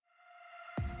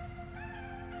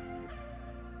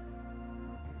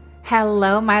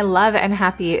Hello, my love, and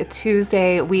happy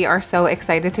Tuesday. We are so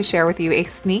excited to share with you a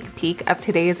sneak peek of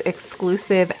today's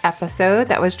exclusive episode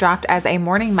that was dropped as a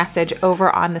morning message over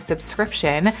on the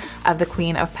subscription of the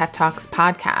Queen of Pep Talks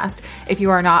podcast. If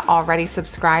you are not already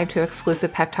subscribed to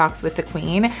exclusive Pep Talks with the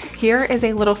Queen, here is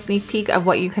a little sneak peek of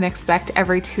what you can expect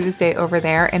every Tuesday over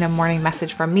there in a morning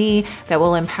message from me that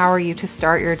will empower you to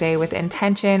start your day with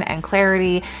intention and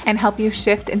clarity and help you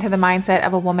shift into the mindset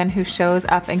of a woman who shows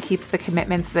up and keeps the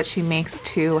commitments that she makes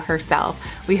to herself.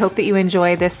 We hope that you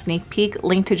enjoy this sneak peek.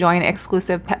 Link to join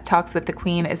exclusive Pep Talks with the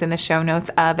Queen is in the show notes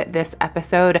of this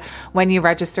episode. When you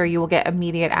register, you will get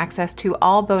immediate access to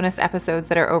all bonus episodes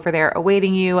that are over there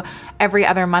awaiting you. Every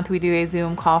other month, we do a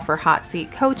Zoom call for hot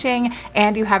seat coaching,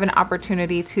 and you have an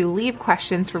opportunity to leave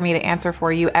questions for me to answer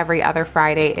for you every other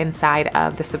Friday inside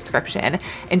of the subscription.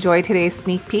 Enjoy today's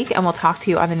sneak peek, and we'll talk to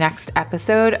you on the next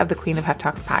episode of the Queen of Pep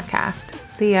Talks podcast.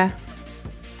 See ya.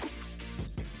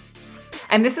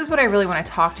 And this is what I really want to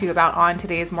talk to you about on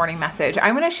today's morning message.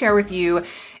 I want to share with you,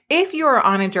 if you are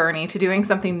on a journey to doing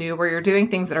something new where you're doing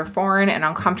things that are foreign and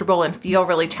uncomfortable and feel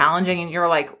really challenging and you're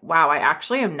like, wow, I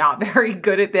actually am not very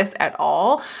good at this at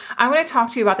all, I want to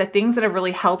talk to you about the things that have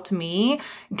really helped me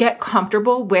get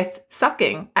comfortable with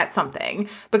sucking at something.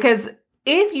 Because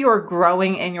if you're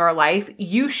growing in your life,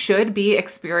 you should be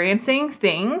experiencing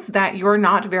things that you're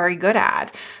not very good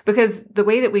at, because the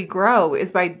way that we grow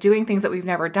is by doing things that we've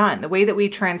never done. The way that we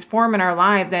transform in our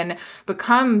lives and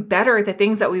become better at the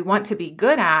things that we want to be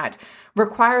good at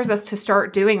requires us to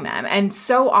start doing them. And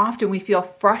so often we feel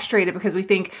frustrated because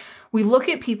we look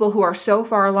at people who are so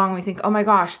far along, we think, oh my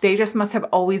gosh, they just must have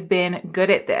always been good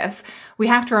at this. We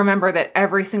have to remember that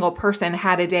every single person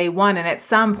had a day one, and at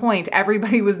some point,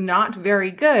 everybody was not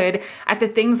very good at the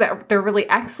things that they're really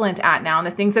excellent at now and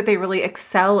the things that they really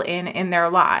excel in their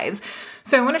lives.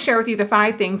 So I want to share with you the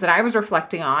 5 things that I was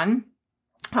reflecting on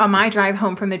my drive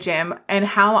home from the gym and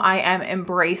how I am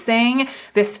embracing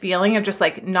this feeling of just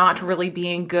like not really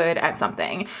being good at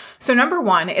something. So number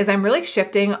 1 is I'm really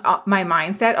shifting my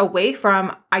mindset away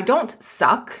from I don't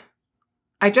suck.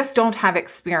 I just don't have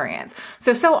experience.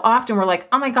 So often we're like,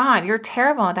 oh my God, you're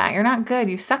terrible at that. You're not good.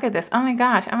 You suck at this. Oh my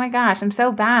gosh, I'm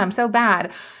so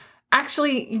bad.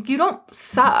 Actually, you don't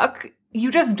suck. You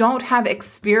just don't have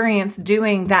experience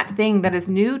doing that thing that is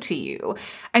new to you.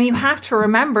 And you have to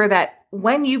remember that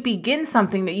when you begin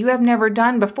something that you have never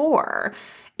done before,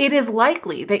 it is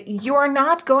likely that you're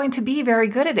not going to be very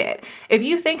good at it. If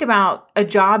you think about a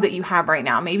job that you have right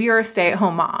now, maybe you're a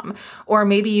stay-at-home mom, or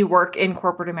maybe you work in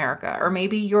corporate America, or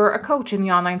maybe you're a coach in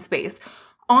the online space.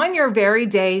 On your very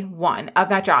day one of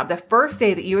that job, the first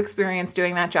day that you experience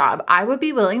doing that job, I would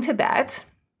be willing to bet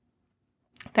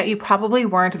that you probably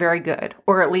weren't very good,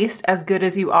 or at least as good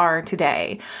as you are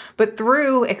today. But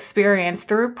through experience,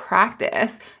 through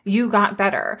practice, you got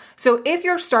better. So if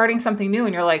you're starting something new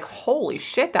and you're like, holy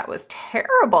shit, that was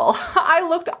terrible. I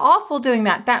looked awful doing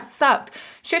that. That sucked.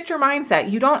 Shit your mindset.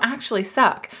 You don't actually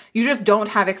suck. You just don't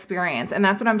have experience. And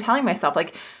that's what I'm telling myself.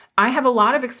 Like, I have a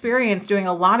lot of experience doing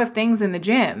a lot of things in the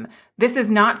gym. This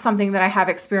is not something that I have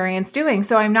experience doing,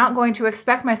 so I'm not going to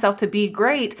expect myself to be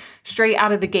great straight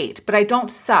out of the gate, but I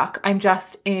don't suck. I'm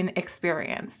just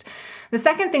inexperienced. The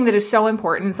second thing that is so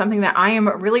important, something that I am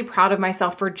really proud of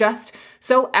myself for just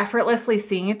so effortlessly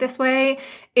seeing it this way,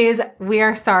 is we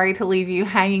are sorry to leave you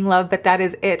hanging, love, but that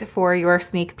is it for your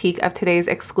sneak peek of today's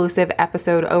exclusive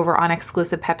episode over on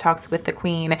Exclusive Pep Talks with the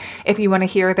Queen. If you want to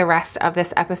hear the rest of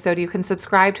this episode, you can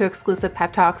subscribe to Exclusive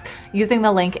Pep Talks using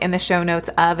the link in the show notes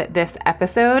of this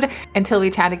episode. Until we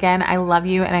chat again, I love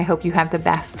you and I hope you have the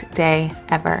best day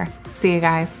ever. See you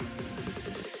guys.